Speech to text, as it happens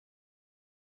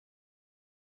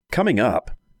Coming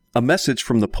up, a message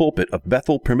from the pulpit of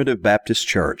Bethel Primitive Baptist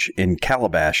Church in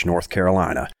Calabash, North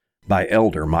Carolina, by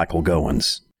Elder Michael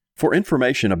Gowens. For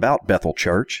information about Bethel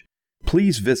Church,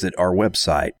 please visit our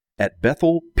website at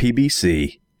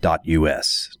bethelpbc.us.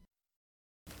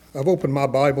 I've opened my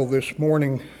Bible this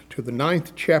morning to the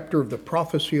 9th chapter of the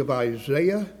prophecy of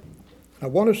Isaiah. I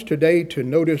want us today to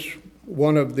notice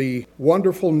one of the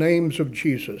wonderful names of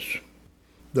Jesus,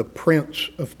 the Prince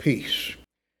of Peace.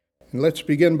 And let's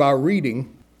begin by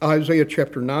reading Isaiah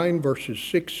chapter 9, verses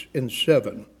 6 and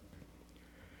 7.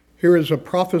 Here is a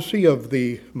prophecy of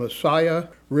the Messiah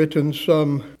written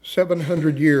some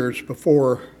 700 years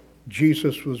before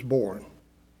Jesus was born.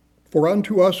 For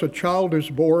unto us a child is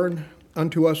born,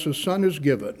 unto us a son is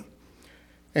given,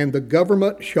 and the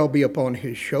government shall be upon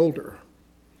his shoulder.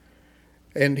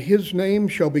 And his name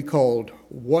shall be called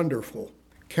Wonderful,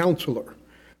 Counselor,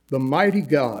 the Mighty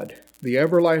God, the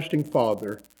Everlasting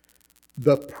Father,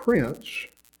 the Prince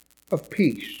of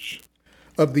Peace.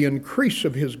 Of the increase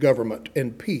of his government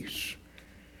and peace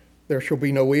there shall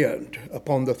be no end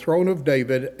upon the throne of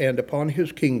David and upon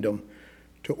his kingdom,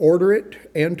 to order it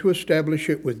and to establish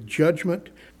it with judgment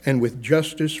and with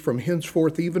justice from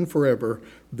henceforth even forever.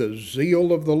 The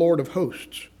zeal of the Lord of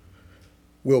hosts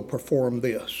will perform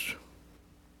this.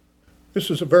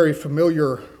 This is a very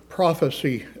familiar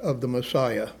prophecy of the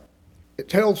Messiah. It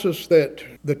tells us that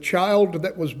the child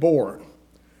that was born,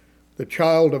 the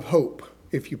child of hope,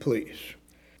 if you please,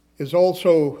 is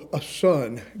also a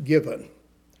son given.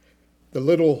 The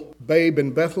little babe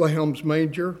in Bethlehem's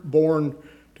manger, born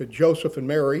to Joseph and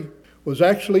Mary, was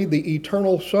actually the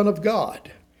eternal Son of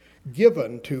God,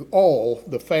 given to all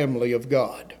the family of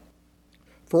God.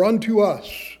 For unto us,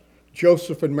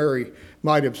 Joseph and Mary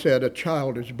might have said, a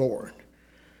child is born.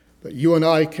 But you and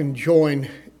I can join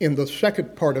in the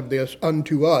second part of this,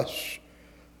 unto us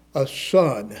a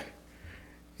son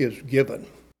is given.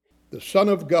 The Son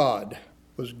of God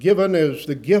was given as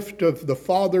the gift of the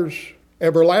Father's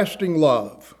everlasting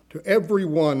love to every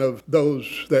one of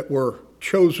those that were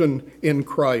chosen in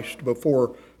Christ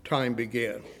before time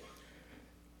began.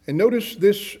 And notice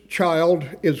this child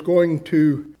is going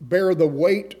to bear the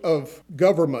weight of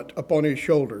government upon his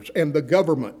shoulders, and the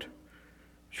government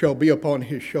shall be upon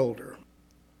his shoulder.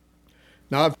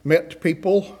 Now, I've met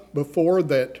people before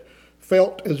that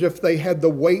felt as if they had the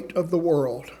weight of the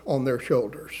world on their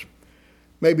shoulders.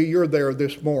 Maybe you're there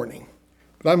this morning.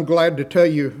 But I'm glad to tell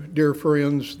you, dear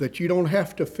friends, that you don't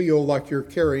have to feel like you're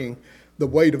carrying the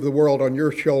weight of the world on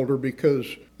your shoulder,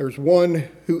 because there's one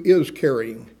who is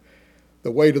carrying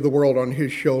the weight of the world on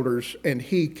his shoulders, and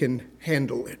he can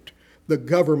handle it. The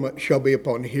government shall be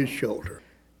upon his shoulder.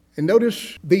 And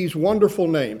notice these wonderful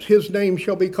names. His name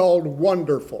shall be called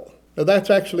Wonderful. Now that's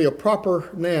actually a proper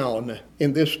noun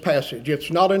in this passage. It's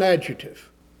not an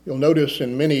adjective. You'll notice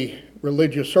in many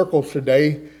religious circles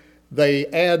today, they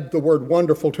add the word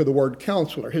wonderful to the word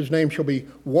counselor. His name shall be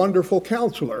Wonderful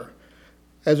Counselor,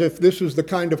 as if this is the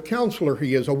kind of counselor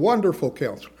he is, a wonderful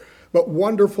counselor. But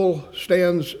wonderful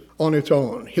stands on its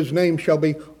own. His name shall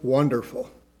be Wonderful.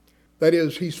 That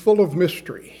is, he's full of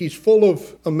mystery. He's full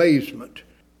of amazement.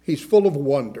 He's full of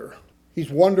wonder. He's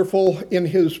wonderful in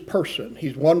his person.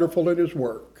 He's wonderful in his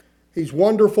work. He's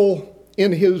wonderful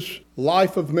in his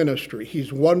life of ministry.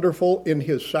 He's wonderful in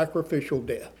his sacrificial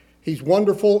death. He's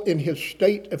wonderful in his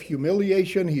state of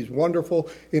humiliation. He's wonderful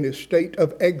in his state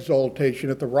of exaltation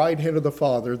at the right hand of the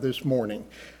Father this morning.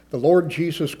 The Lord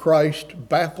Jesus Christ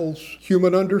baffles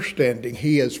human understanding.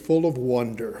 He is full of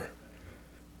wonder.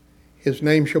 His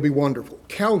name shall be Wonderful.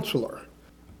 Counselor.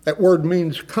 That word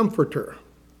means comforter,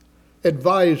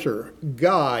 advisor,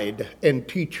 guide, and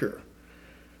teacher.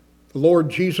 The Lord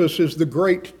Jesus is the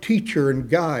great teacher and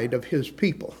guide of his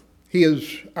people. He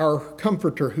is our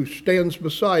comforter who stands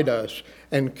beside us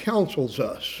and counsels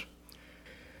us.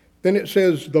 Then it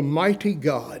says, the mighty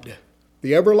God,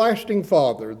 the everlasting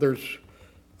Father. There's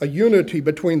a unity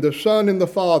between the Son and the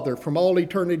Father from all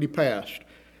eternity past.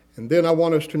 And then I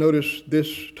want us to notice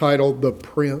this title, the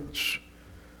Prince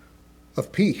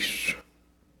of Peace.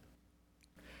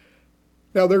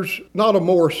 Now, there's not a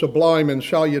more sublime and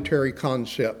salutary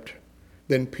concept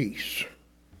than peace.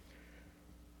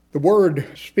 The word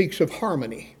speaks of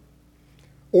harmony,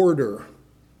 order,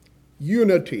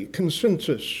 unity,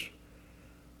 consensus,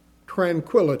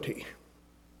 tranquility.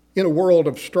 In a world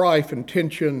of strife and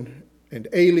tension and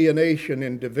alienation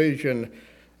and division,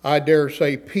 I dare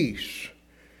say peace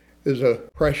is a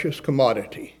precious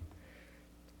commodity.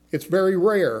 It's very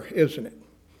rare, isn't it?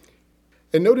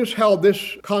 And notice how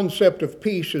this concept of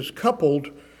peace is coupled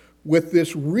with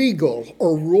this regal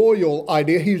or royal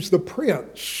idea. He's the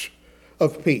Prince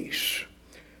of Peace.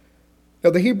 Now,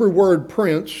 the Hebrew word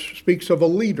prince speaks of a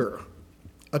leader,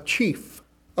 a chief,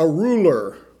 a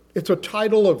ruler. It's a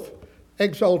title of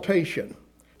exaltation.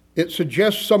 It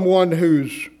suggests someone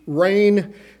whose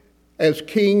reign as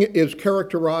king is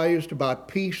characterized by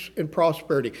peace and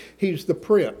prosperity. He's the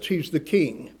prince, he's the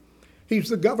king, he's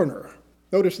the governor.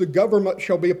 Notice the government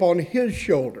shall be upon his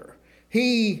shoulder.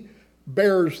 He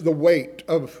bears the weight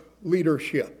of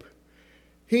leadership.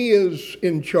 He is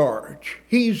in charge.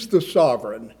 He's the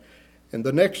sovereign. And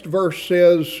the next verse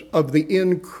says of the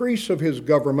increase of his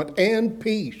government and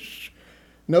peace.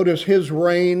 Notice his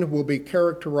reign will be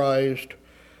characterized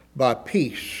by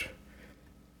peace.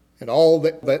 And all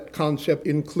that concept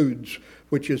includes,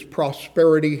 which is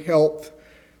prosperity, health,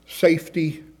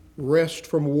 safety, rest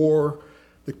from war.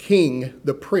 The king,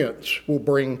 the prince, will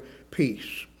bring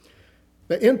peace.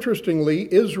 Now,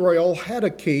 interestingly, Israel had a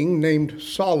king named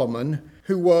Solomon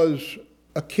who was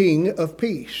a king of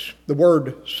peace. The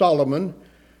word Solomon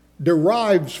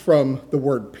derives from the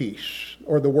word peace,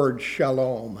 or the word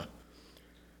shalom.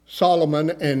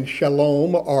 Solomon and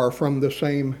shalom are from the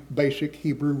same basic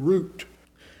Hebrew root.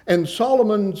 And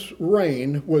Solomon's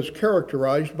reign was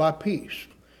characterized by peace.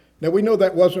 Now, we know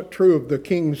that wasn't true of the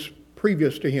kings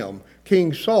previous to him.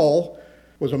 King Saul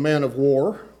was a man of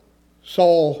war.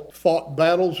 Saul fought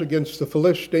battles against the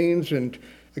Philistines and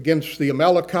against the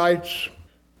Amalekites.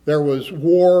 There was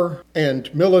war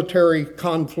and military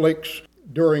conflicts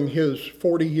during his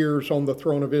 40 years on the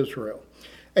throne of Israel.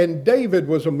 And David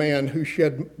was a man who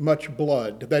shed much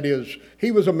blood. That is,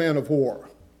 he was a man of war.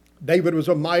 David was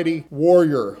a mighty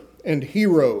warrior and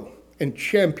hero and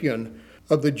champion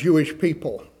of the Jewish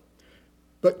people.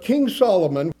 But King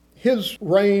Solomon, his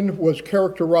reign was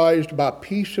characterized by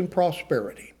peace and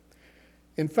prosperity.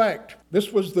 In fact,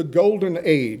 this was the golden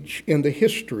age in the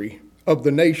history of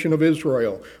the nation of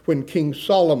Israel when King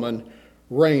Solomon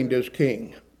reigned as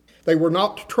king. They were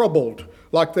not troubled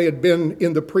like they had been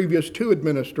in the previous two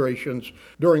administrations.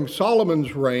 During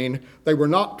Solomon's reign, they were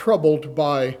not troubled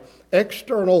by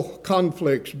external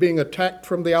conflicts, being attacked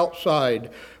from the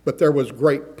outside, but there was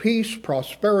great peace,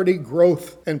 prosperity,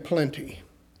 growth, and plenty.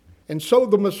 And so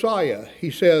the Messiah,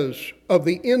 he says, of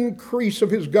the increase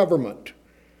of his government,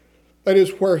 that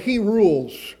is, where he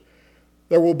rules,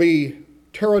 there will be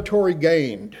territory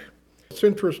gained. It's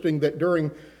interesting that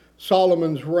during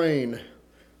Solomon's reign,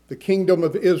 the kingdom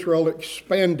of Israel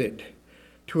expanded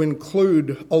to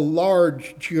include a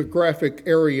large geographic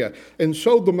area. And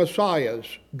so the Messiah's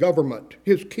government,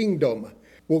 his kingdom,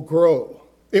 will grow.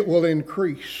 It will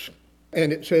increase.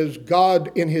 And it says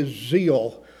God in his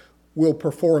zeal will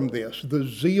perform this. The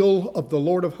zeal of the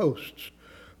Lord of hosts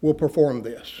will perform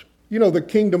this. You know, the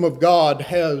kingdom of God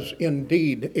has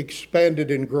indeed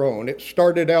expanded and grown. It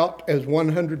started out as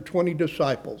 120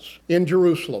 disciples in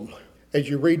Jerusalem, as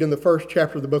you read in the first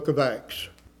chapter of the book of Acts.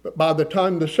 But by the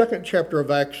time the second chapter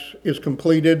of Acts is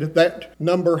completed, that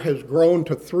number has grown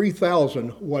to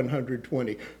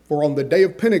 3,120. For on the day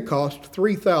of Pentecost,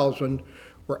 3,000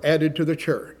 were added to the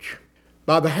church.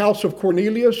 By the house of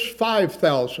Cornelius,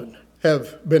 5,000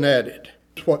 have been added.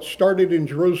 What started in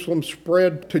Jerusalem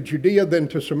spread to Judea, then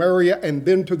to Samaria, and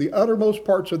then to the uttermost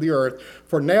parts of the earth.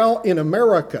 For now in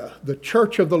America, the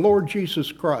church of the Lord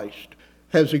Jesus Christ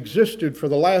has existed for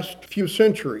the last few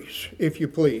centuries, if you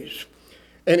please.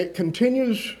 And it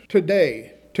continues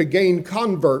today to gain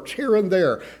converts here and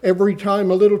there. Every time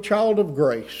a little child of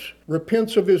grace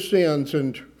repents of his sins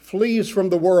and flees from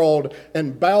the world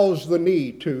and bows the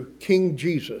knee to King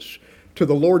Jesus, to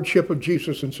the lordship of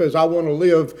Jesus, and says, I want to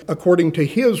live according to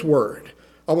his word.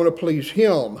 I want to please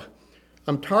him.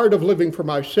 I'm tired of living for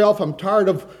myself. I'm tired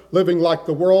of living like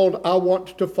the world. I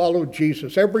want to follow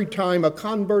Jesus. Every time a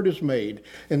convert is made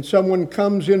and someone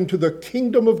comes into the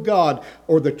kingdom of God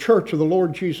or the church of the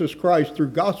Lord Jesus Christ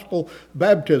through gospel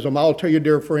baptism, I'll tell you,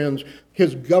 dear friends,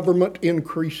 his government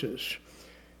increases.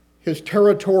 His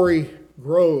territory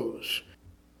grows.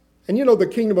 And you know, the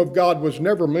kingdom of God was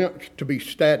never meant to be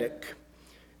static.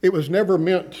 It was never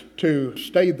meant to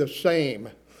stay the same,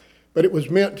 but it was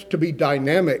meant to be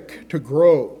dynamic, to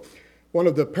grow. One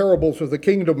of the parables of the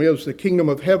kingdom is the kingdom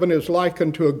of heaven is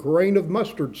likened to a grain of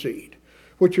mustard seed,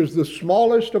 which is the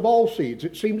smallest of all seeds.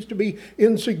 It seems to be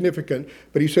insignificant,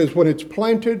 but he says when it's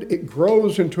planted, it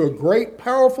grows into a great,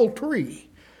 powerful tree.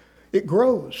 It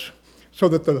grows so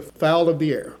that the fowl of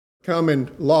the air come and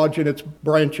lodge in its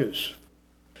branches.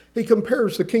 He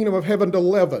compares the kingdom of heaven to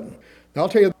leaven. Now, I'll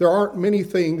tell you, there aren't many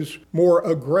things more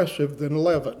aggressive than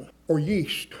leaven or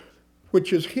yeast,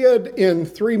 which is hid in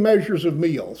 3 measures of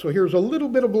meal. So here's a little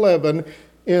bit of leaven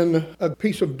in a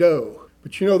piece of dough.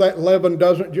 But you know that leaven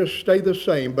doesn't just stay the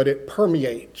same, but it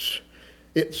permeates.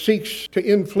 It seeks to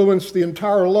influence the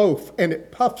entire loaf, and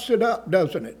it puffs it up,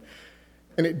 doesn't it?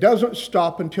 And it doesn't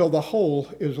stop until the whole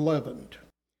is leavened.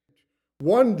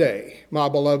 One day, my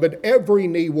beloved, every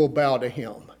knee will bow to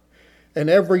him, and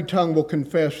every tongue will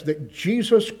confess that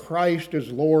Jesus Christ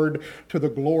is Lord, to the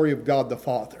glory of God the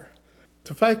Father.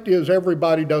 The fact is,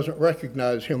 everybody doesn't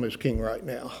recognize him as king right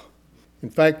now. In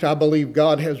fact, I believe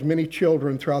God has many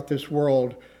children throughout this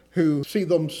world who see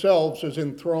themselves as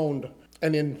enthroned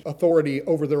and in authority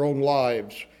over their own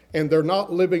lives, and they're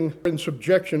not living in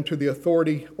subjection to the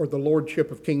authority or the lordship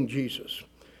of King Jesus.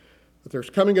 But there's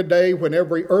coming a day when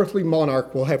every earthly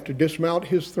monarch will have to dismount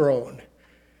his throne.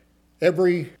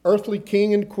 Every earthly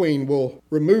king and queen will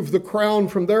remove the crown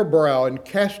from their brow and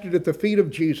cast it at the feet of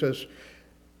Jesus.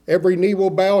 Every knee will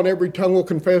bow and every tongue will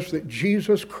confess that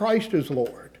Jesus Christ is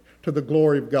Lord, to the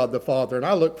glory of God the Father. And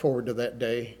I look forward to that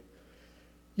day.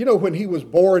 You know, when he was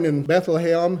born in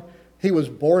Bethlehem, he was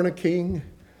born a king.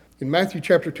 In Matthew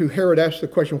chapter 2, Herod asked the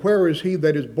question, where is he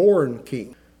that is born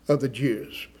king of the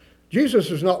Jews?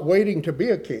 Jesus is not waiting to be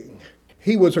a king.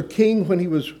 He was a king when he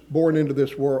was born into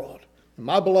this world. And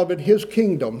my beloved, his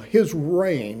kingdom, his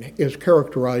reign is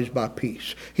characterized by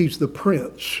peace. He's the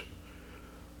Prince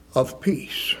of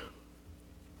Peace.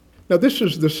 Now, this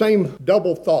is the same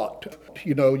double thought.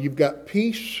 You know, you've got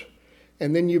peace,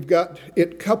 and then you've got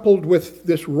it coupled with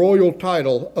this royal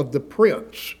title of the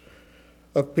Prince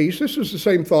of Peace. This is the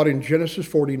same thought in Genesis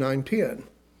 49:10.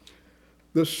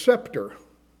 The scepter.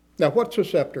 Now, what's a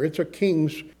scepter? It's a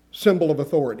king's symbol of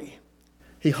authority.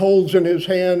 He holds in his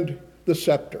hand the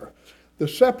scepter. The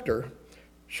scepter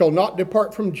shall not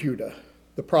depart from Judah,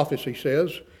 the prophecy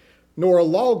says, nor a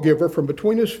lawgiver from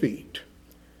between his feet.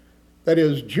 That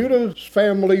is, Judah's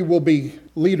family will be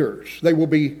leaders. They will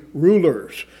be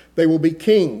rulers. They will be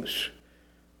kings.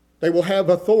 They will have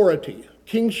authority,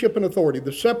 kingship and authority.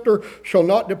 The scepter shall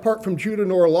not depart from Judah,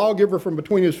 nor a lawgiver from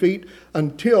between his feet,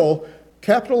 until,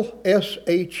 capital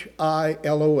S-H-I-L-O-H,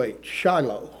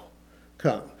 Shiloh,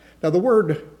 come. Now the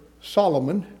word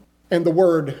Solomon and the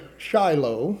word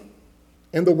Shiloh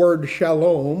and the word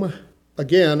Shalom,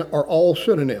 again, are all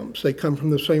synonyms. They come from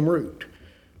the same root.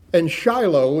 And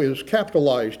Shiloh is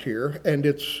capitalized here, and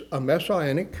it's a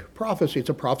messianic prophecy. It's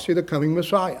a prophecy of the coming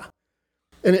Messiah.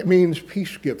 And it means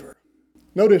peace giver.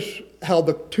 Notice how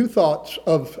the two thoughts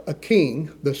of a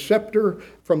king, the scepter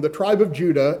from the tribe of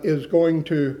Judah, is going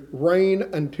to reign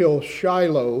until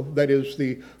Shiloh, that is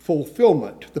the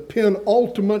fulfillment, the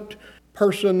penultimate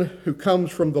person who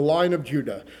comes from the line of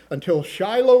Judah. Until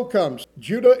Shiloh comes,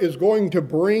 Judah is going to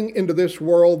bring into this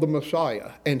world the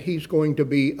Messiah, and he's going to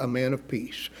be a man of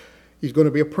peace. He's going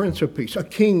to be a prince of peace, a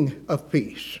king of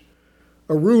peace,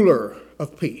 a ruler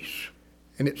of peace.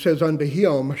 And it says, unto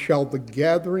him shall the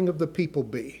gathering of the people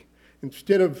be.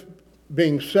 Instead of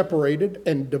being separated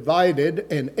and divided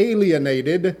and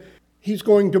alienated, he's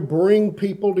going to bring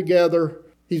people together.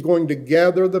 He's going to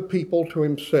gather the people to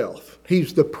himself.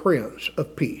 He's the Prince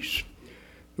of Peace.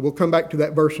 We'll come back to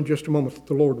that verse in just a moment,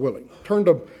 the Lord willing. Turn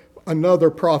to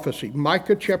another prophecy,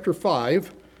 Micah chapter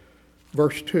 5,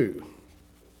 verse 2.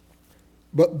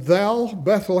 But thou,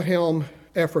 Bethlehem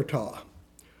Ephratah,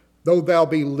 though thou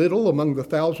be little among the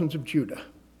thousands of Judah,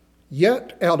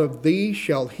 yet out of thee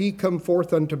shall he come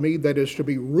forth unto me that is to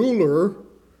be ruler.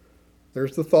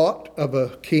 There's the thought of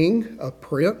a king, a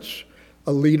prince,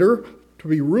 a leader, to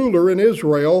be ruler in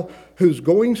Israel, whose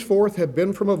goings forth have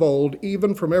been from of old,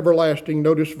 even from everlasting.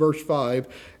 Notice verse 5,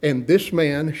 and this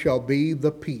man shall be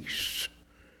the peace.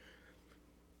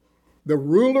 The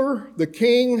ruler, the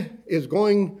king, is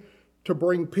going to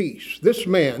bring peace. This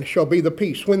man shall be the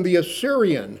peace. When the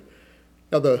Assyrian,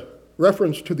 now the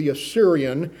reference to the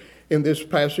Assyrian in this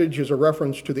passage is a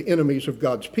reference to the enemies of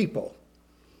God's people.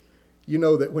 You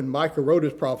know that when Micah wrote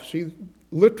his prophecy,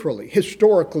 literally,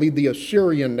 historically, the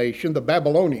Assyrian nation, the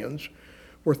Babylonians,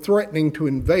 were threatening to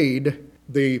invade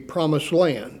the promised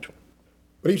land.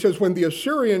 But he says, when the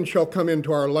Assyrian shall come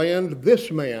into our land,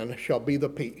 this man shall be the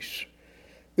peace.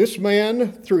 This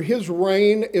man, through his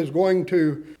reign, is going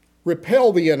to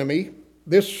repel the enemy.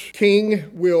 This king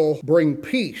will bring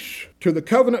peace to the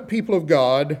covenant people of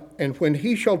God, and when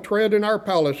he shall tread in our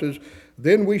palaces,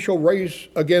 then we shall raise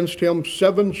against him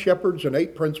 7 shepherds and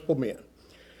 8 principal men.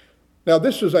 Now,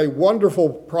 this is a wonderful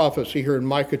prophecy here in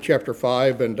Micah chapter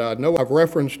 5, and I know I've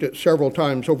referenced it several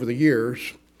times over the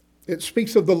years. It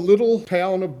speaks of the little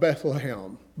town of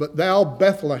Bethlehem. But thou,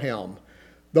 Bethlehem,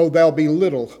 though thou be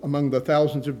little among the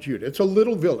thousands of Judah. It's a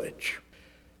little village.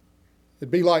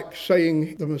 It'd be like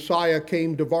saying the Messiah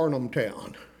came to Varnum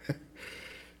Town.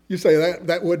 You say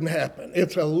that wouldn't happen.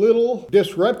 It's a little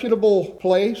disreputable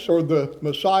place, or the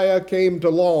Messiah came to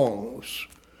Long's.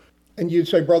 And you'd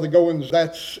say, Brother Gowens,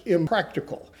 that's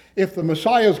impractical. If the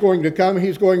Messiah is going to come,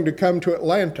 he's going to come to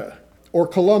Atlanta or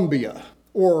Columbia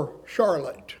or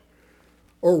Charlotte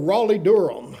or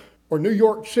Raleigh-Durham or New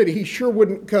York City. He sure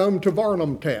wouldn't come to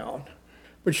Varnamtown.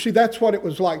 But see, that's what it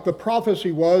was like. The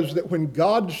prophecy was that when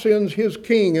God sends his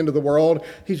king into the world,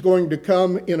 he's going to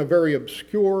come in a very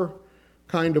obscure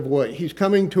kind of way. He's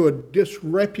coming to a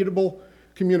disreputable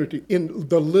community in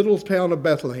the little town of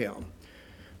Bethlehem.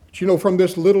 But you know, from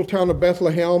this little town of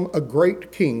Bethlehem, a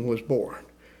great king was born.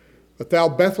 But thou,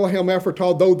 Bethlehem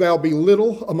Ephratah, though thou be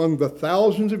little among the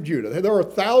thousands of Judah. There are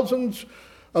thousands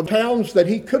of towns that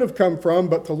he could have come from,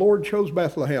 but the Lord chose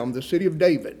Bethlehem, the city of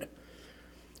David.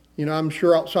 You know, I'm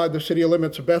sure outside the city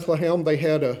limits of Bethlehem, they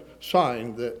had a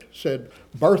sign that said,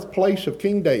 birthplace of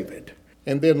King David.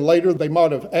 And then later they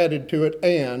might have added to it,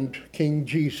 and King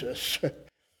Jesus.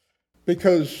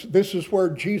 Because this is where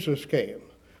Jesus came.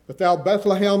 But thou,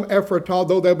 Bethlehem Ephratah,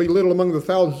 though thou be little among the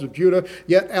thousands of Judah,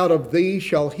 yet out of thee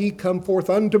shall he come forth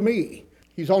unto me.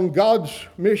 He's on God's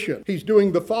mission. He's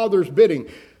doing the Father's bidding.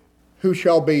 Who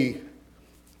shall be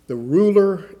the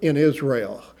ruler in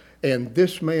Israel, and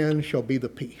this man shall be the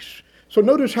peace. So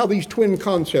notice how these twin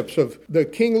concepts of the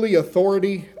kingly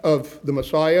authority of the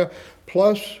Messiah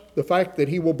plus the fact that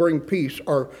he will bring peace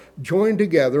are joined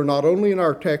together, not only in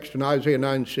our text in Isaiah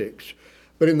 9:6,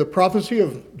 but in the prophecy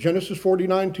of Genesis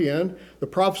 49:10, the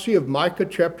prophecy of Micah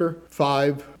chapter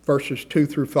 5, verses 2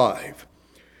 through 5.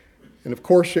 And of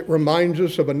course, it reminds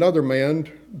us of another man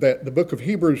that the book of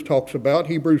Hebrews talks about,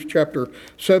 Hebrews chapter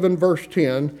 7, verse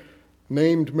 10,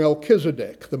 named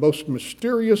Melchizedek, the most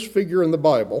mysterious figure in the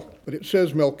Bible. But it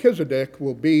says Melchizedek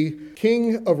will be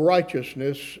king of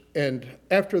righteousness, and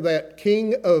after that,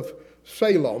 king of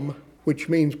Salem, which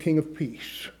means king of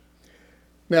peace.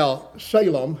 Now,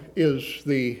 Salem is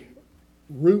the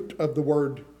root of the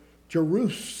word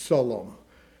Jerusalem,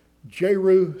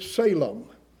 Jerusalem.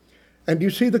 And you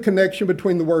see the connection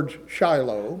between the words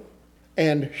Shiloh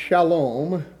and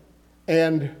Shalom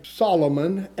and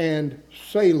Solomon and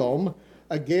Salem.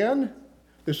 Again,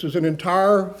 this is an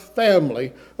entire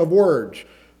family of words.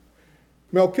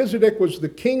 Melchizedek was the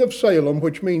king of Salem,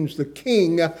 which means the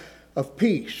king of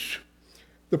peace,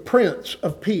 the prince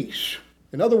of peace.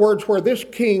 In other words, where this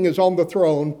king is on the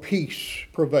throne, peace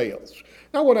prevails.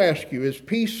 Now I want to ask you, is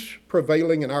peace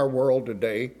prevailing in our world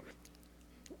today?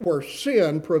 Where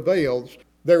sin prevails,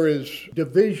 there is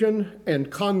division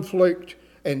and conflict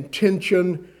and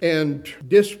tension and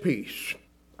dispeace.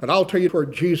 But I'll tell you, where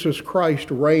Jesus Christ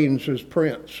reigns as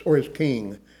prince or as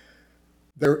king,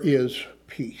 there is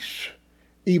peace,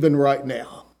 even right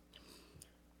now.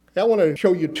 I want to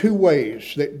show you two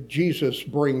ways that Jesus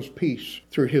brings peace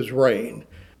through his reign.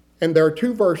 And there are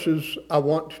two verses I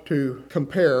want to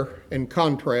compare and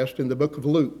contrast in the book of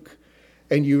Luke.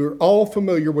 And you're all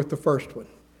familiar with the first one.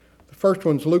 The first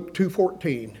one's Luke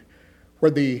 2:14,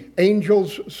 where the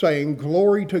angels saying,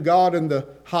 glory to God in the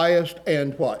highest,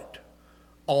 and what?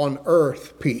 On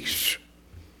earth peace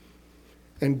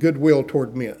and goodwill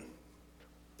toward men.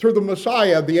 Through the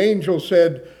Messiah, the angel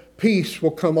said, peace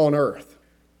will come on earth.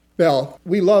 Now,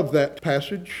 we love that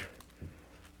passage,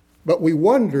 but we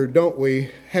wonder, don't we,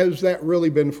 has that really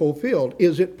been fulfilled?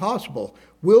 Is it possible?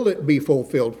 Will it be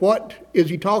fulfilled? What is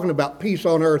he talking about, peace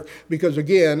on earth? Because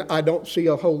again, I don't see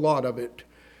a whole lot of it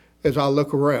as I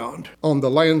look around on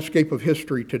the landscape of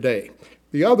history today.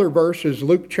 The other verse is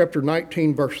Luke chapter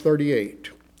 19, verse 38.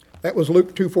 That was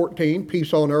Luke 2:14,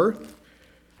 peace on earth.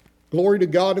 Glory to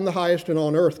God in the highest, and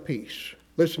on earth peace.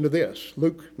 Listen to this,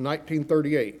 Luke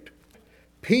 19:38.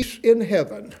 Peace in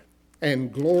heaven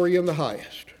and glory in the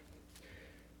highest.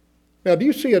 Now, do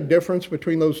you see a difference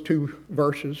between those two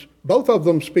verses? Both of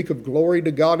them speak of glory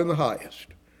to God in the highest.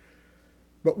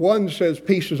 But one says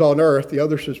peace is on earth, the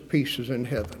other says peace is in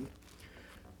heaven.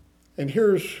 And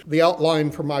here's the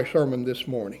outline for my sermon this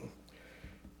morning.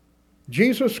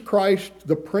 Jesus Christ,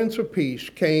 the Prince of Peace,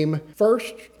 came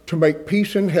first to make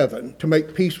peace in heaven, to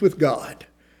make peace with God.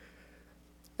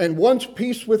 And once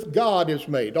peace with God is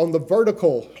made on the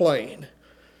vertical plane,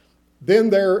 then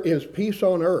there is peace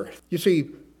on earth. You see,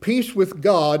 peace with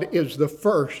God is the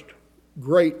first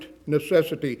great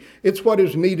necessity. It's what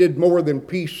is needed more than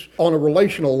peace on a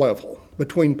relational level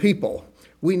between people.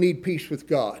 We need peace with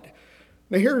God.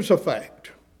 Now here's a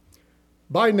fact.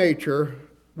 By nature,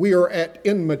 we are at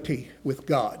enmity with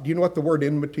God. Do you know what the word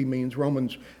enmity means?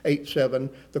 Romans 8:7.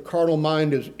 The carnal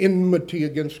mind is enmity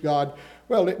against God.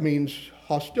 Well, it means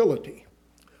hostility.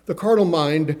 The carnal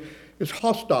mind is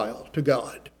hostile to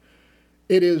God.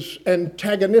 It is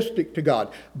antagonistic to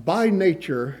God. By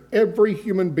nature, every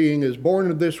human being is born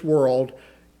into this world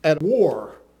at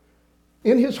war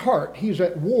In his heart, he's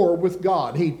at war with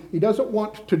God. He doesn't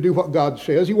want to do what God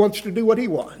says. He wants to do what he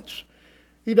wants.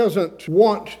 He doesn't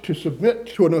want to submit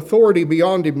to an authority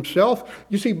beyond himself.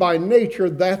 You see, by nature,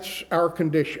 that's our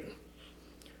condition.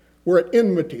 We're at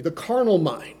enmity. The carnal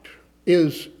mind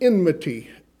is enmity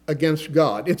against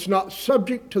God. It's not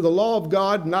subject to the law of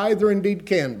God, neither indeed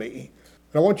can be.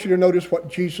 And I want you to notice what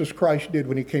Jesus Christ did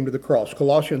when he came to the cross.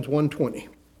 Colossians 1:20.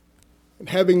 And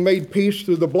having made peace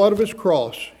through the blood of his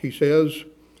cross, he says,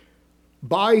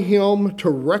 by him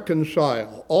to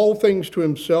reconcile all things to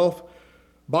himself.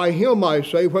 By him, I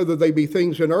say, whether they be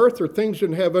things in earth or things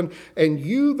in heaven, and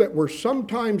you that were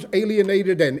sometimes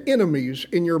alienated and enemies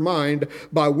in your mind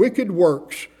by wicked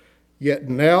works, yet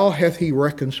now hath he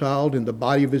reconciled in the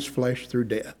body of his flesh through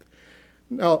death.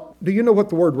 Now, do you know what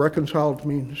the word reconciled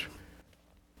means?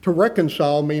 To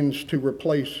reconcile means to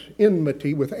replace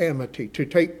enmity with amity, to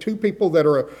take two people that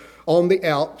are on the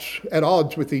outs, at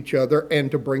odds with each other, and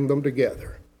to bring them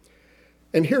together.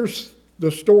 And here's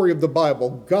the story of the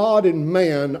Bible. God and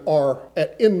man are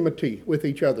at enmity with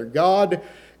each other. God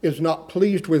is not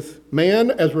pleased with man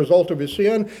as a result of his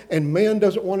sin, and man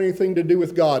doesn't want anything to do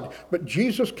with God. But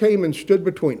Jesus came and stood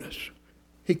between us.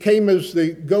 He came as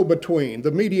the go-between,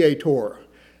 the mediator.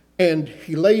 And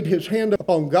he laid his hand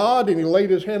upon God and he laid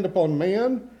his hand upon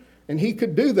man. And he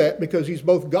could do that because he's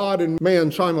both God and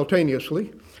man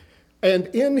simultaneously. And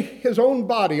in his own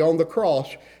body on the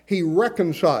cross, he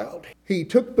reconciled. He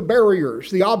took the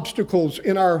barriers, the obstacles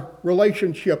in our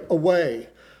relationship away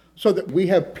so that we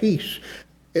have peace.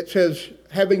 It says,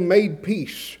 having made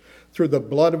peace through the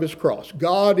blood of his cross.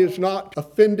 God is not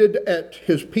offended at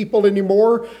his people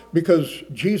anymore because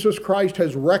Jesus Christ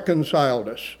has reconciled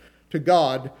us to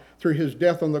God through his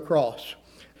death on the cross.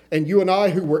 And you and I,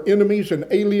 who were enemies and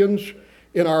aliens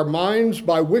in our minds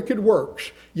by wicked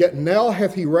works, yet now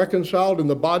hath he reconciled in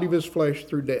the body of his flesh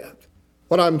through death.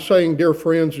 What I'm saying, dear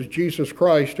friends, is Jesus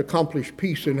Christ accomplished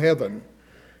peace in heaven,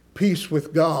 peace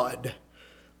with God.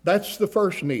 That's the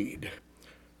first need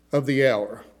of the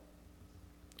hour.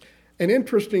 And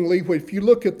interestingly, if you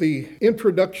look at the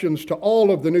introductions to all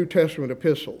of the New Testament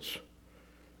epistles,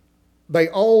 they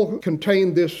all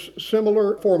contain this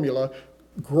similar formula: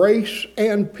 grace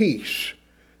and peace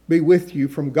be with you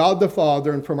from God the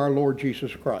Father and from our Lord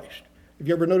Jesus Christ. Have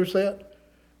you ever noticed that?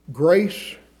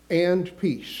 Grace and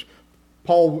peace.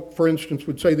 Paul, for instance,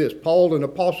 would say this: Paul, an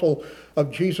apostle of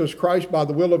Jesus Christ by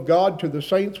the will of God, to the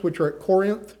saints which are at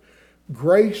Corinth,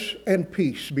 grace and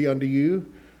peace be unto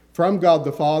you from God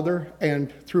the Father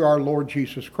and through our Lord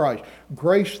Jesus Christ.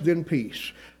 Grace, then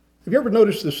peace. Have you ever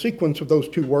noticed the sequence of those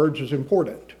two words is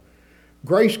important?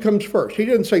 Grace comes first. He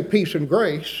didn't say peace and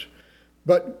grace,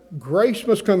 but grace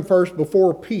must come first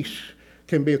before peace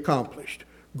can be accomplished.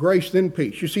 Grace, then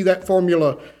peace. You see that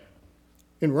formula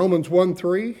in Romans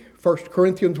 1:3, 1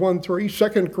 Corinthians 1:3,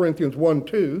 2 Corinthians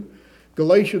 1:2,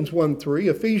 Galatians 1:3,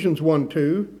 Ephesians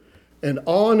 1:2, and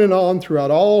on throughout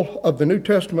all of the New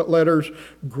Testament letters,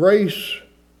 grace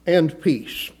and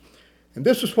peace. And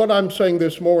this is what I'm saying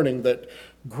this morning, that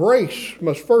grace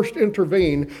must first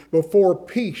intervene before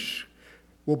peace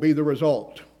will be the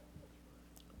result.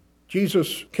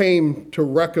 Jesus came to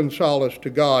reconcile us to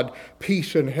God,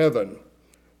 peace in heaven.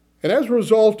 And as a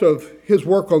result of his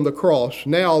work on the cross,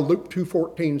 now Luke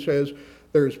 2:14 says,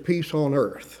 there's peace on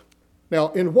earth. Now,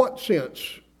 in what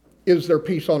sense is there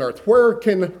peace on earth? Where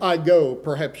can I go,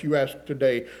 perhaps you ask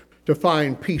today, to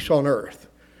find peace on earth?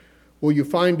 Will you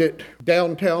find it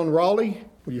downtown Raleigh?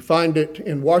 Will you find it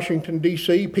in Washington,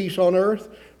 D.C., peace on earth?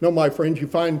 No, my friends, you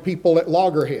find people at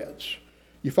loggerheads.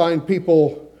 You find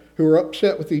people who are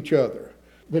upset with each other.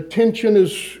 The tension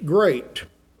is great,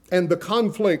 and the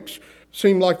conflicts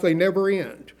seem like they never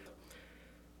end.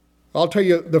 I'll tell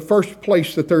you, the first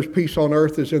place that there's peace on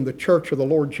earth is in the church of the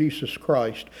Lord Jesus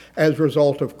Christ as a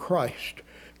result of Christ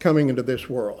coming into this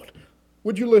world.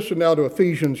 Would you listen now to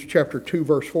Ephesians chapter 2,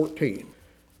 verse 14.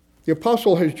 The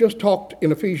apostle has just talked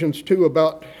in Ephesians 2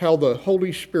 about how the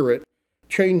Holy Spirit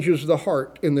changes the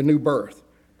heart in the new birth.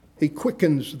 He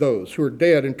quickens those who are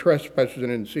dead in trespasses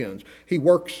and in sins. He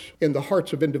works in the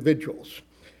hearts of individuals.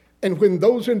 And when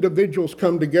those individuals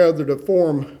come together to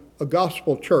form a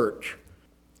gospel church,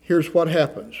 here's what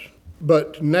happens.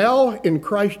 But now in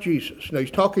Christ Jesus, now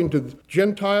he's talking to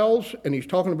Gentiles, and he's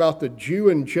talking about the Jew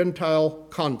and Gentile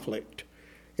conflict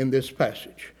in this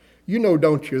passage. You know,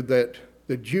 don't you, that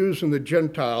the Jews and the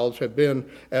Gentiles have been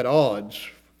at odds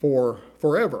for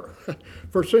forever,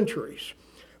 for centuries.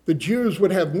 The Jews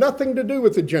would have nothing to do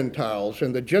with the Gentiles,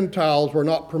 and the Gentiles were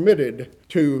not permitted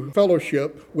to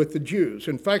fellowship with the Jews.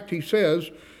 In fact, he says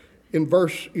in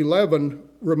verse 11,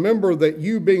 remember that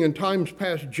you being in times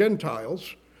past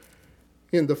Gentiles,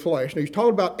 in the flesh. And he's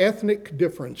talking about ethnic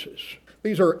differences.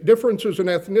 These are differences in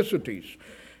ethnicities.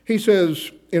 He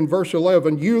says in verse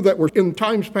 11, you that were in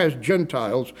times past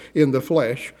Gentiles in the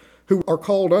flesh, who are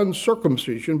called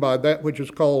uncircumcision by that which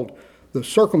is called the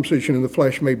circumcision in the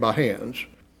flesh made by hands.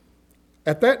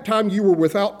 At that time you were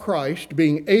without Christ,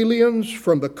 being aliens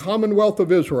from the commonwealth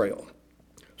of Israel.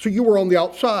 So you were on the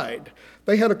outside.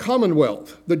 They had a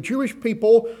commonwealth. The Jewish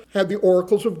people had the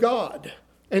oracles of God.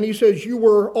 And he says you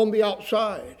were on the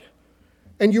outside.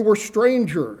 And you were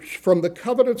strangers from the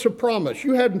covenants of promise.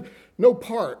 You had no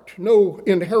part, no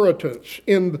inheritance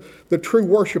in the true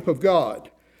worship of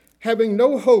God. Having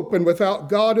no hope and without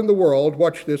God in the world,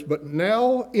 watch this, but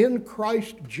now in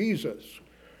Christ Jesus,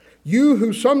 you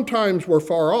who sometimes were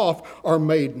far off are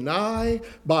made nigh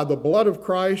by the blood of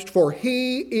Christ, for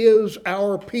he is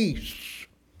our peace,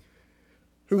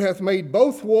 who hath made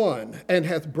both one, and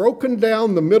hath broken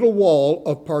down the middle wall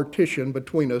of partition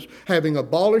between us, having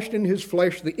abolished in his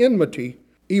flesh the enmity,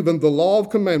 even the law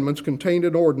of commandments contained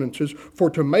in ordinances,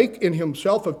 for to make in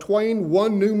himself of twain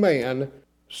one new man,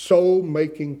 so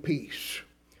making peace.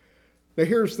 Now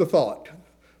here's the thought.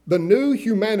 The new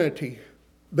humanity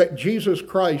that Jesus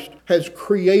Christ has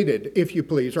created, if you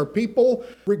please, are people,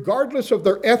 regardless of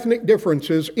their ethnic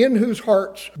differences, in whose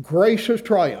hearts grace has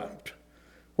triumphed.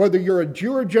 Whether you're a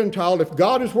Jew or Gentile, if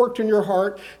God has worked in your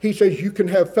heart, he says you can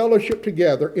have fellowship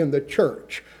together in the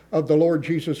church of the Lord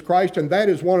Jesus Christ. And that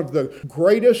is one of the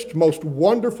greatest, most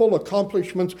wonderful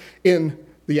accomplishments in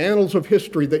the annals of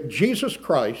history, that Jesus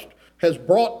Christ has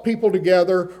brought people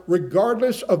together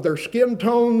regardless of their skin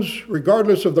tones,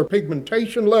 regardless of their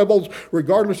pigmentation levels,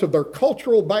 regardless of their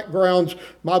cultural backgrounds.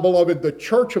 My beloved, the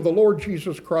church of the Lord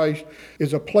Jesus Christ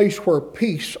is a place where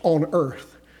peace on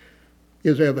earth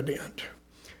is evident.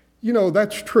 You know,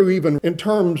 that's true even in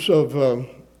terms of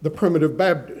the primitive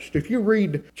Baptist. If you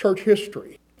read church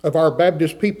history of our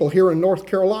Baptist people here in North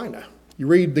Carolina, you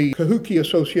read the Cahokia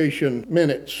Association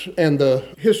minutes and the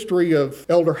history of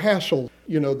Elder Hassel,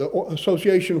 you know, the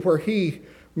association where he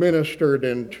ministered,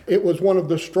 and it was one of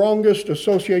the strongest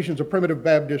associations of primitive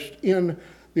Baptists in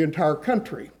the entire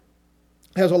country.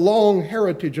 It has a long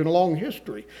heritage and a long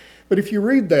history. But if you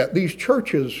read that, these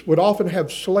churches would often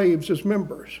have slaves as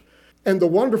members. And the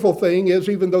wonderful thing is,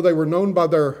 even though they were known by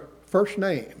their first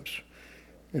names,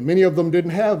 and many of them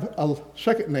didn't have a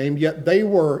second name, yet they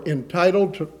were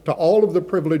entitled to all of the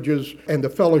privileges and the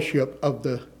fellowship of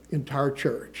the entire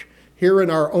church here in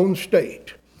our own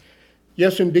state.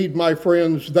 Yes, indeed, my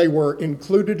friends, they were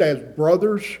included as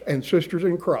brothers and sisters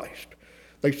in Christ.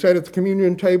 They sat at the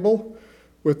communion table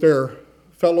with their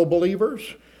fellow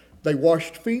believers. They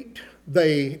washed feet.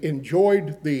 They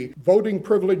enjoyed the voting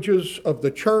privileges of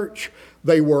the church.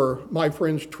 They were, my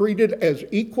friends, treated as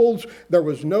equals. There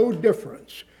was no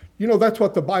difference. You know, that's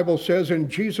what the Bible says in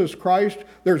Jesus Christ.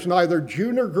 There's neither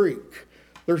Jew nor Greek.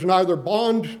 There's neither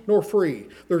bond nor free.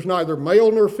 There's neither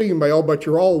male nor female, but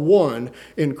you're all one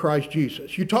in Christ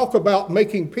Jesus. You talk about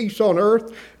making peace on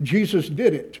earth. Jesus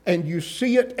did it. And you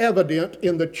see it evident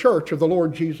in the church of the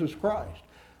Lord Jesus Christ.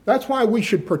 That's why we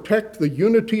should protect the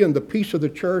unity and the peace of the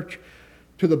church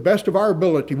to the best of our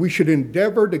ability. We should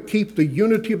endeavor to keep the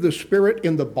unity of the Spirit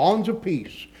in the bonds of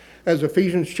peace. As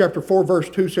Ephesians chapter 4, verse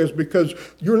 2 says, because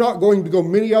you're not going to go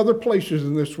many other places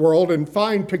in this world and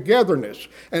find togetherness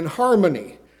and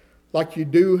harmony like you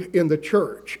do in the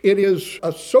church. It is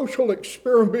a social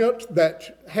experiment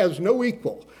that has no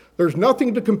equal. There's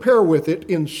nothing to compare with it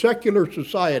in secular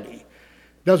society.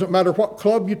 Doesn't matter what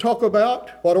club you talk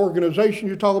about, what organization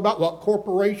you talk about, what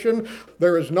corporation,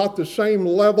 there is not the same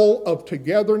level of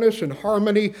togetherness and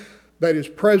harmony that is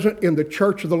present in the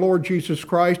church of the Lord Jesus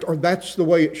Christ, or that's the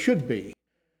way it should be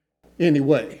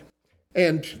anyway.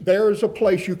 And there is a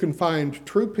place you can find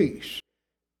true peace.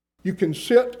 You can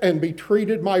sit and be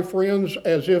treated, my friends,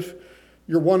 as if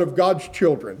you're one of God's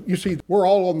children. You see, we're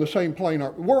all on the same plane.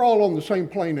 We're all on the same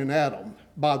plane in Adam,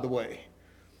 by the way.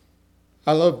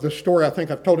 I love the story, I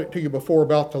think I've told it to you before,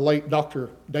 about the late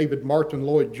Dr. David Martin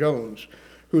Lloyd Jones,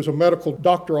 who was a medical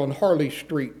doctor on Harley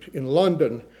Street in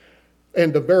London,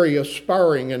 and a very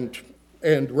aspiring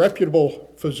and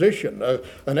reputable physician,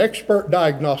 an expert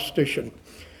diagnostician.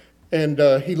 And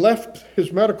he left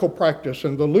his medical practice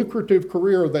and the lucrative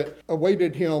career that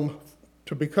awaited him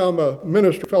to become a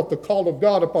minister, felt the call of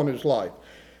God upon his life.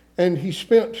 And he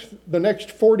spent the next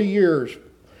 40 years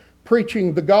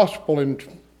preaching the gospel and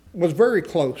was very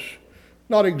close,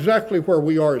 not exactly where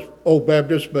we are as Old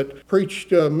Baptists, but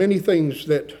preached many things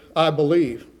that I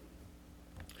believe.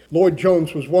 Lloyd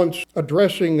Jones was once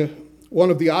addressing one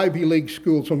of the Ivy League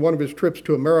schools on one of his trips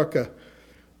to America.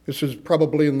 This is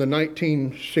probably in the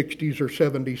 1960s or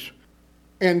 70s.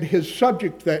 And his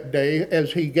subject that day,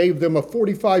 as he gave them a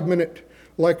 45-minute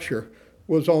lecture,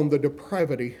 was on the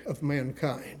depravity of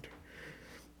mankind.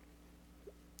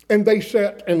 And they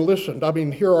sat and listened. I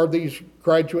mean, here are these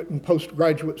graduate and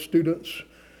postgraduate students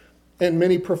and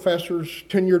many professors,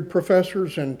 tenured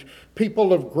professors, and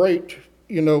people of great,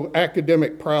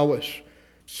 academic prowess,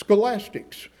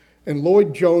 scholastics. And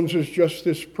Lloyd Jones is just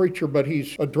this preacher, but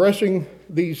he's addressing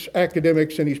these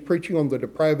academics and he's preaching on the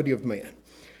depravity of man.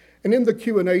 And in the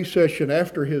Q&A session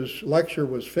after his lecture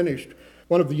was finished,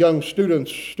 one of the young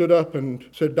students stood up and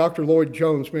said, "Dr. Lloyd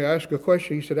Jones, may I ask a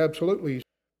question?" He said, "Absolutely."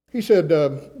 He said,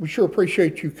 "We sure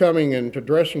appreciate you coming and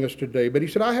addressing us today." But he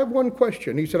said, "I have one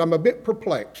question." He said, "I'm a bit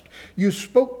perplexed. You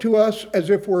spoke to us as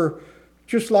if we're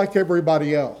just like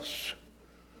everybody else.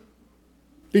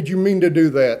 Did you mean to do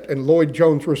that?" And Lloyd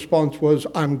Jones' response was,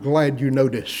 "I'm glad you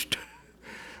noticed.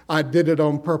 I did it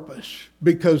on purpose,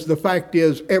 because the fact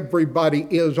is everybody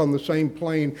is on the same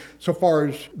plane so far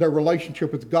as their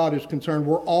relationship with God is concerned.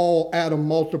 We're all Adam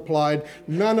multiplied.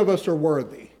 None of us are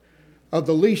worthy of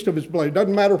the least of his blessing. It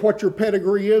doesn't matter what your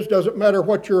pedigree is, doesn't matter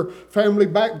what your family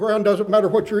background, doesn't matter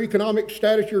what your economic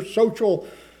status, your social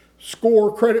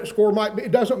score, credit score might be.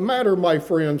 It doesn't matter, my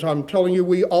friends. I'm telling you,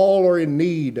 we all are in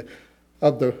need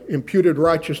of the imputed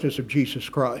righteousness of Jesus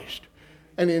Christ.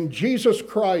 And in Jesus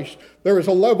Christ, there is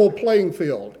a level playing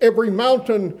field. Every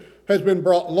mountain has been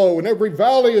brought low, and every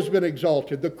valley has been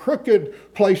exalted. The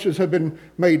crooked places have been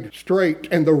made straight,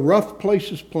 and the rough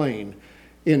places plain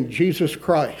in Jesus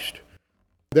Christ.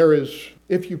 There is,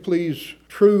 if you please,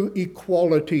 true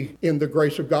equality in the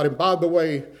grace of God. And by the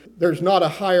way, there's not a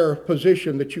higher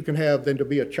position that you can have than to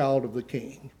be a child of the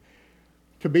King,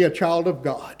 to be a child of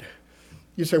God.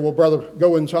 You say, "Well, Brother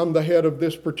Gowens, I'm the head of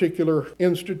this particular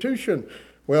institution."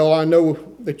 Well, I know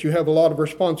that you have a lot of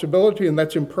responsibility, and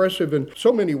that's impressive in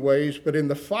so many ways, but in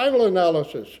the final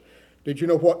analysis, did you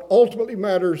know what ultimately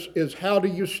matters is how do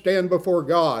you stand before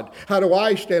God? How do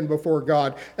I stand before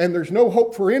God? And there's no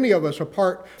hope for any of us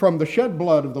apart from the shed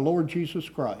blood of the Lord Jesus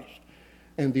Christ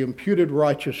and the imputed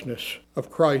righteousness of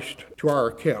Christ to our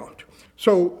account.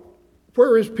 So,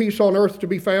 where is peace on earth to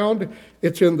be found?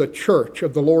 It's in the church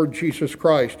of the Lord Jesus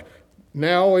Christ.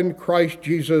 Now in Christ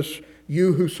Jesus,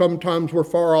 you who sometimes were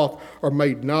far off are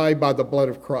made nigh by the blood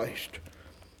of Christ.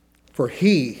 For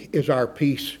he is our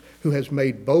peace, who has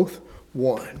made both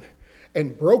one,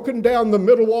 and broken down the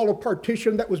middle wall of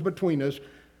partition that was between us.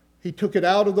 He took it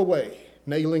out of the way,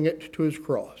 nailing it to his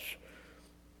cross.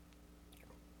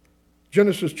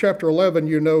 Genesis chapter 11,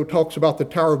 talks about the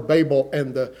Tower of Babel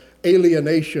and the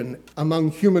alienation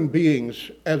among human beings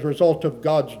as a result of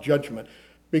God's judgment.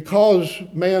 Because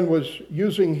man was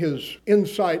using his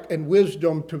insight and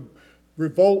wisdom to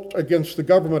revolt against the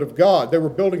government of God, they were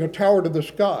building a tower to the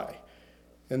sky.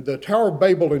 And the Tower of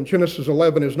Babel in Genesis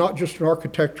 11 is not just an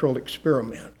architectural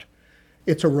experiment.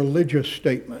 It's a religious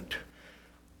statement.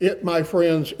 It, my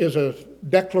friends, is a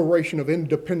declaration of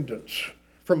independence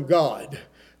from God.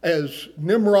 As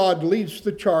Nimrod leads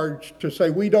the charge to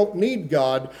say, we don't need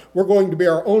God, we're going to be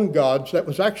our own gods. That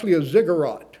was actually a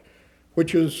ziggurat,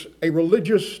 which is a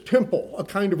religious temple, a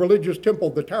kind of religious temple,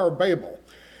 the Tower of Babel.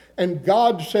 And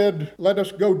God said, let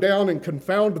us go down and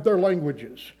confound their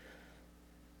languages,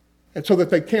 and so that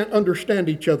they can't understand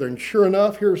each other. And sure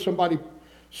enough, here's somebody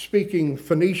speaking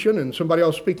Phoenician, and somebody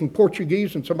else speaking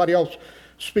Portuguese, and somebody else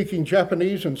speaking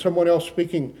Japanese, and someone else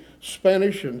speaking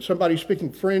Spanish, and somebody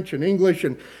speaking French and English,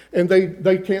 and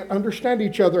they can't understand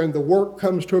each other, and the work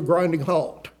comes to a grinding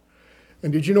halt.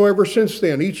 And did you know ever since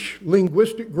then, each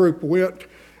linguistic group went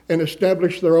and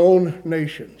established their own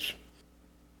nations.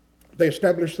 They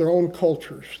established their own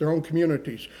cultures, their own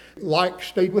communities. Like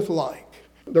stayed with like.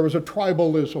 There was a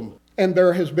tribalism, and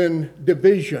there has been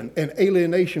division and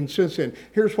alienation since then.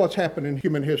 Here's what's happened in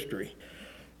human history.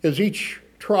 As each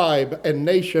tribe and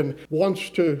nation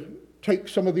wants to take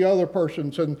some of the other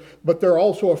person's, but they're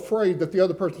also afraid that the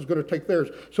other person's going to take theirs.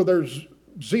 So there's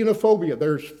xenophobia,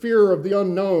 there's fear of the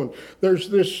unknown, there's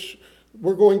this,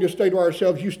 we're going to stay to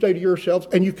ourselves, you stay to yourselves,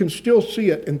 and you can still see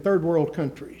it in third world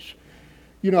countries.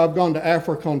 I've gone to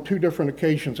Africa on 2 different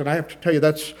occasions, and I have to tell you,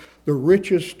 that's the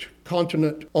richest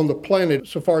continent on the planet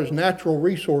so far as natural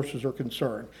resources are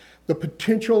concerned. The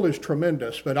potential is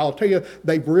tremendous, but I'll tell you,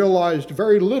 they've realized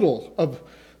very little of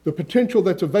the potential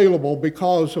that's available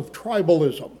because of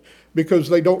tribalism, because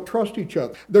they don't trust each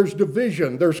other. There's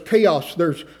division, there's chaos,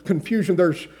 there's confusion,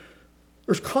 there's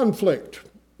conflict,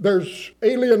 there's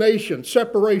alienation,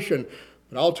 separation.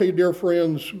 But I'll tell you, dear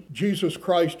friends, Jesus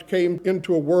Christ came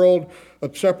into a world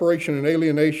of separation and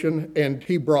alienation, and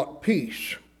he brought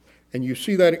peace. And you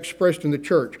see that expressed in the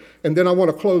church. And then I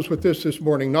want to close with this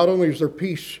morning. Not only is there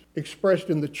peace expressed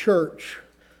in the church,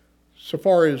 so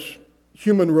far as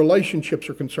human relationships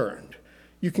are concerned.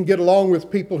 You can get along with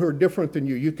people who are different than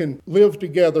you. You can live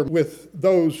together with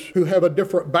those who have a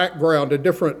different background, a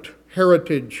different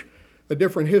heritage, a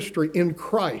different history in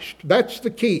Christ. That's the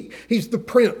key. He's the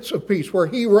Prince of Peace. Where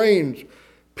he reigns,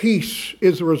 peace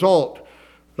is the result.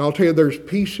 And I'll tell you, there's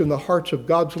peace in the hearts of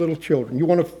God's little children. You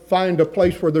want to find a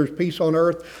place where there's peace on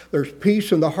earth? There's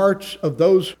peace in the hearts of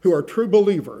those who are true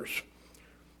believers.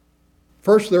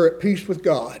 First, they're at peace with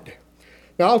God.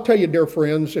 Now, I'll tell you, dear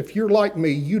friends, if you're like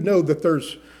me, you know that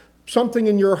there's something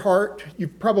in your heart. You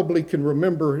probably can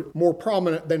remember more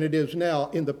prominent than it is now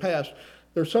in the past.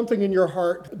 There's something in your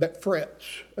heart that frets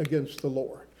against the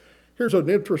Lord. Here's an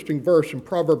interesting verse in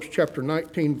Proverbs chapter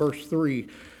 19, verse 3,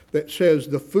 that says,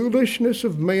 "The foolishness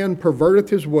of man perverteth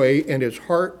his way, and his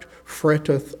heart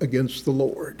fretteth against the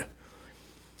Lord."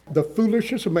 The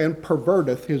foolishness of man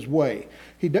perverteth his way.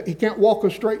 He can't walk a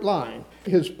straight line.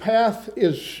 His path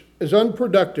is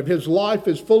unproductive. His life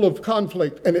is full of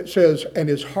conflict. And it says, and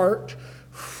his heart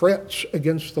frets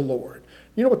against the Lord.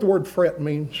 You know what the word fret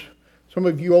means? Some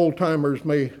of you old timers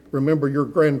may remember your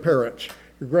grandparents,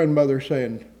 your grandmother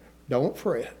saying, "Don't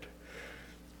fret."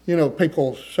 You know,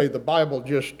 people say the Bible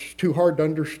just too hard to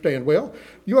understand. Well,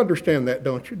 you understand that,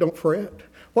 don't you? Don't fret.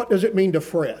 What does it mean to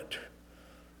fret?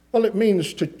 Well, it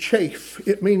means to chafe.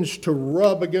 It means to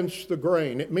rub against the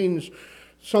grain. It means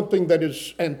something that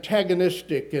is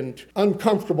antagonistic and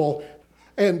uncomfortable.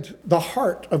 And the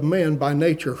heart of man by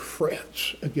nature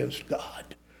frets against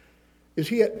God. Is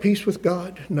he at peace with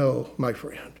God? No, my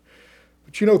friend.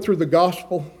 But you know, through the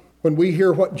gospel, when we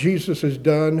hear what Jesus has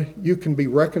done, you can be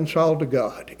reconciled to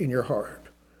God in your heart.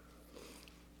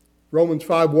 Romans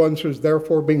 5:1 says,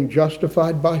 "Therefore, being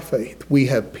justified by faith, we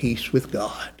have peace with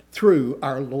God through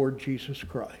our Lord Jesus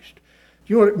Christ."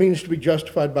 Do you know what it means to be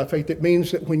justified by faith? It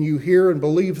means that when you hear and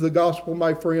believe the gospel,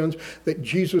 my friends, that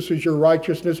Jesus is your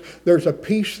righteousness, there's a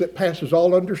peace that passes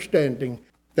all understanding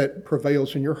that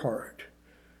prevails in your heart.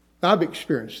 I've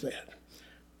experienced that.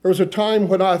 There was a time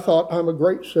when I thought, I'm a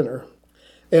great sinner,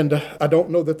 and I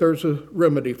don't know that there's a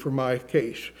remedy for my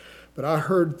case. But I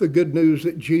heard the good news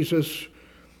that Jesus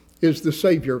is the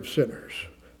Savior of sinners,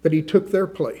 that he took their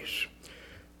place,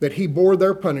 that he bore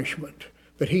their punishment,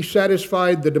 that he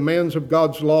satisfied the demands of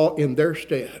God's law in their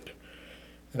stead.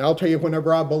 And I'll tell you,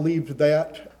 whenever I believed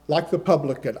that, like the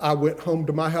publican, I went home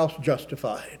to my house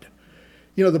justified.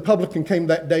 You know, the publican came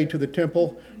that day to the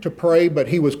temple to pray, but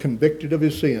he was convicted of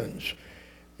his sins.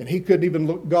 And he couldn't even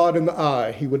look God in the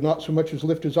eye. He would not so much as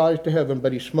lift his eyes to heaven,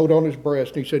 but he smote on his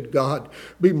breast and he said, "God,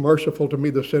 be merciful to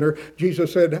me, the sinner."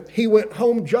 Jesus said he went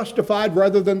home justified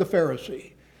rather than the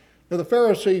Pharisee. Now the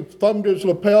Pharisee thumbed his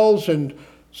lapels and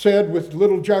said with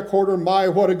little Jack Horner, "My,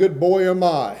 what a good boy am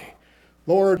I.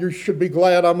 Lord, you should be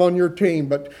glad I'm on your team."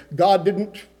 But God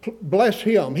didn't bless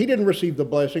him. He didn't receive the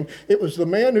blessing. It was the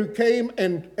man who came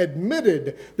and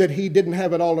admitted that he didn't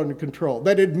have it all under control,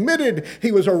 that admitted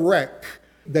he was a wreck,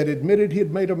 that admitted he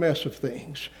had made a mess of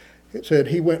things. It said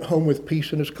he went home with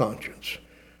peace in his conscience.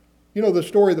 You know, the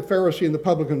story of the Pharisee and the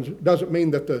publican doesn't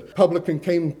mean that the publican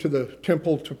came to the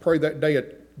temple to pray that day a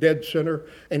dead sinner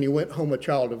and he went home a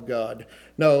child of God.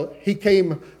 No, he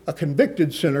came a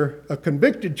convicted sinner, a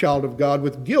convicted child of God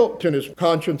with guilt in his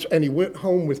conscience, and he went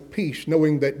home with peace,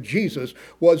 knowing that Jesus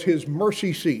was his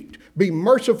mercy seat. Be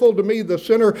merciful to me, the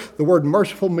sinner. The word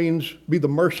merciful means be the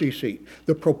mercy seat,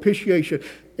 the propitiation.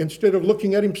 Instead of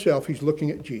looking at himself, he's looking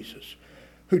at Jesus,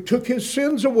 who took his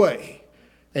sins away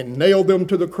and nailed them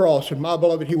to the cross. And my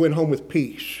beloved, he went home with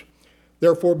peace.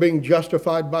 Therefore, being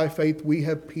justified by faith, we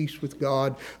have peace with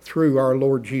God through our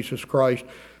Lord Jesus Christ.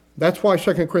 That's why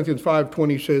 2 Corinthians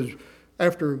 5:20 says,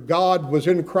 after God was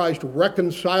in Christ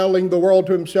reconciling the world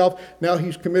to himself, now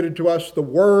he's committed to us the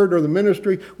word or the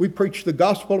ministry. We preach the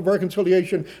gospel of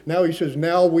reconciliation. Now he says,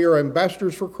 now we are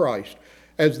ambassadors for Christ.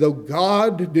 As though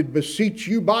God did beseech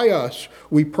you by us,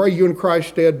 we pray you in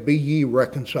Christ's stead, be ye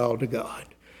reconciled to God.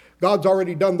 God's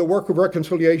already done the work of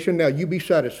reconciliation. Now you be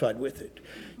satisfied with it.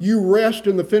 You rest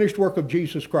in the finished work of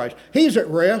Jesus Christ. He's at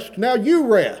rest. Now you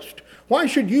rest. Why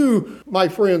should you, my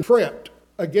friend, fret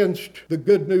against the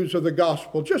good news of the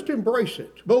gospel? Just embrace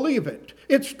it. Believe it.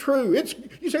 It's true.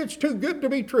 You say it's too good to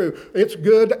be true. It's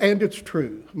good and it's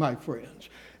true, my friends.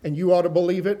 And you ought to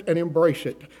believe it and embrace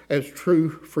it as true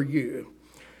for you.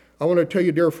 I want to tell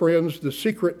you, dear friends, the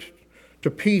secret to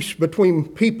peace between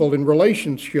people in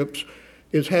relationships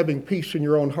is having peace in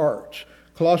your own hearts.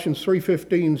 Colossians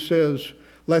 3:15 says,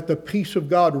 let the peace of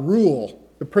God rule.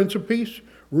 The Prince of Peace,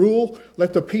 rule.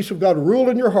 Let the peace of God rule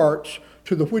in your hearts,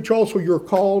 to the which also you're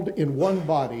called in one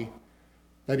body,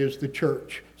 That is the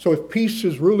church. So if peace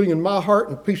is ruling in my heart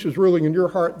and peace is ruling in your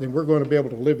heart, then we're going to be able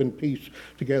to live in peace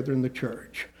together in the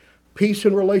church. Peace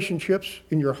in relationships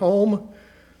in your home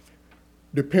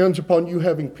depends upon you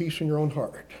having peace in your own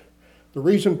heart. The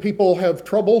reason people have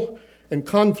trouble and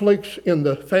conflicts in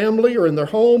the family or in their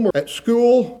home or at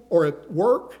school or at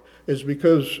work is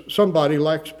because somebody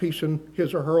lacks peace in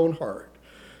his or her own heart.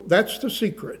 That's the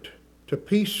secret to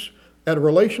peace at a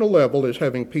relational level, is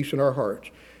having peace in our hearts.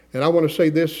 And I want to say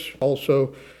this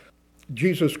also: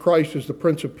 Jesus Christ is the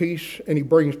Prince of Peace, and he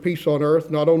brings peace on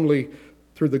earth, not only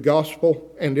through the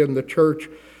gospel and in the church,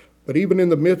 but even in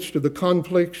the midst of the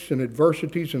conflicts and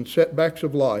adversities and setbacks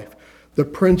of life. The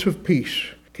Prince of Peace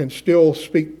can still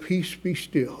speak peace be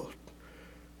still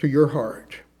to your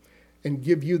heart and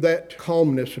give you that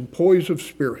calmness and poise of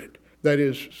spirit that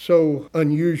is so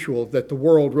unusual that the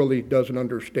world really doesn't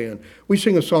understand. We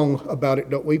sing a song about it,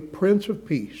 don't we? Prince of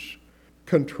Peace,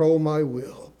 control my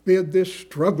will. Bid this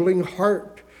struggling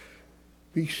heart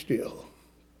be still.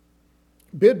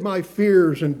 Bid my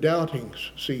fears and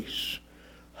doubtings cease.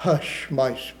 Hush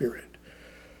my spirit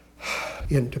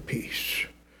into peace.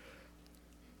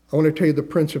 I want to tell you, the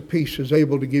Prince of Peace is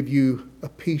able to give you a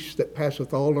peace that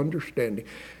passeth all understanding.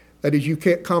 That is, you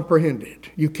can't comprehend it.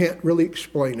 You can't really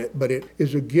explain it, but it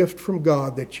is a gift from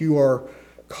God that you are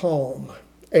calm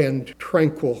and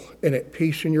tranquil and at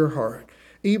peace in your heart.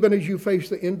 Even as you face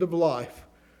the end of life,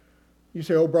 you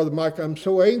say, oh, Brother Mike, I'm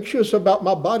so anxious about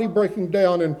my body breaking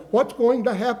down and what's going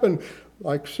to happen.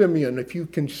 Like Simeon, if you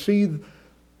can see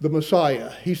the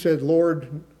Messiah, he said,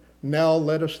 Lord, now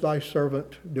lettest thy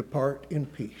servant depart in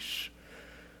peace.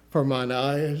 For mine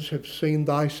eyes have seen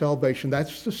thy salvation.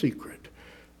 That's the secret.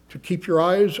 To keep your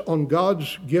eyes on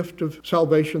God's gift of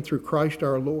salvation through Christ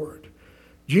our Lord.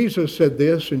 Jesus said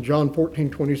this in John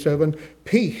 14:27,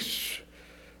 peace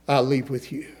I leave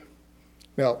with you.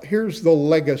 Now, here's the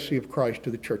legacy of Christ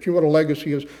to the church. You know what a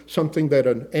legacy is? Something that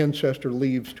an ancestor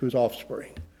leaves to his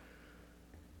offspring.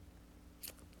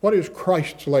 What is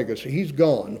Christ's legacy? He's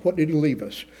gone. What did he leave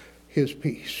us? His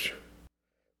peace.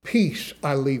 Peace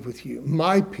I leave with you.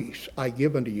 My peace I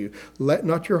give unto you. Let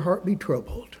not your heart be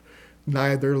troubled,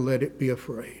 neither let it be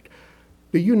afraid.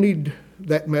 Do you need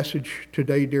that message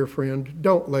today, dear friend?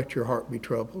 Don't let your heart be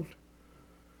troubled.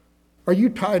 Are you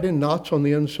tied in knots on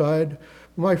the inside?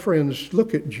 My friends,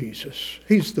 look at Jesus.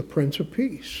 He's the Prince of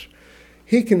Peace.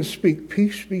 He can speak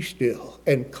peace be still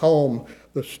and calm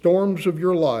the storms of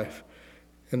your life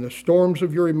and the storms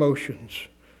of your emotions.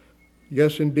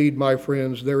 Yes, indeed, my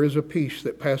friends, there is a peace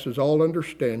that passes all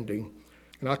understanding.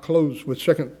 And I close with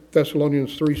 2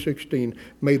 Thessalonians 3:16.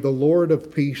 May the Lord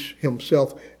of peace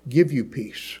himself give you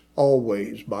peace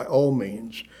always, by all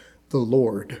means. The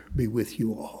Lord be with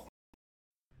you all.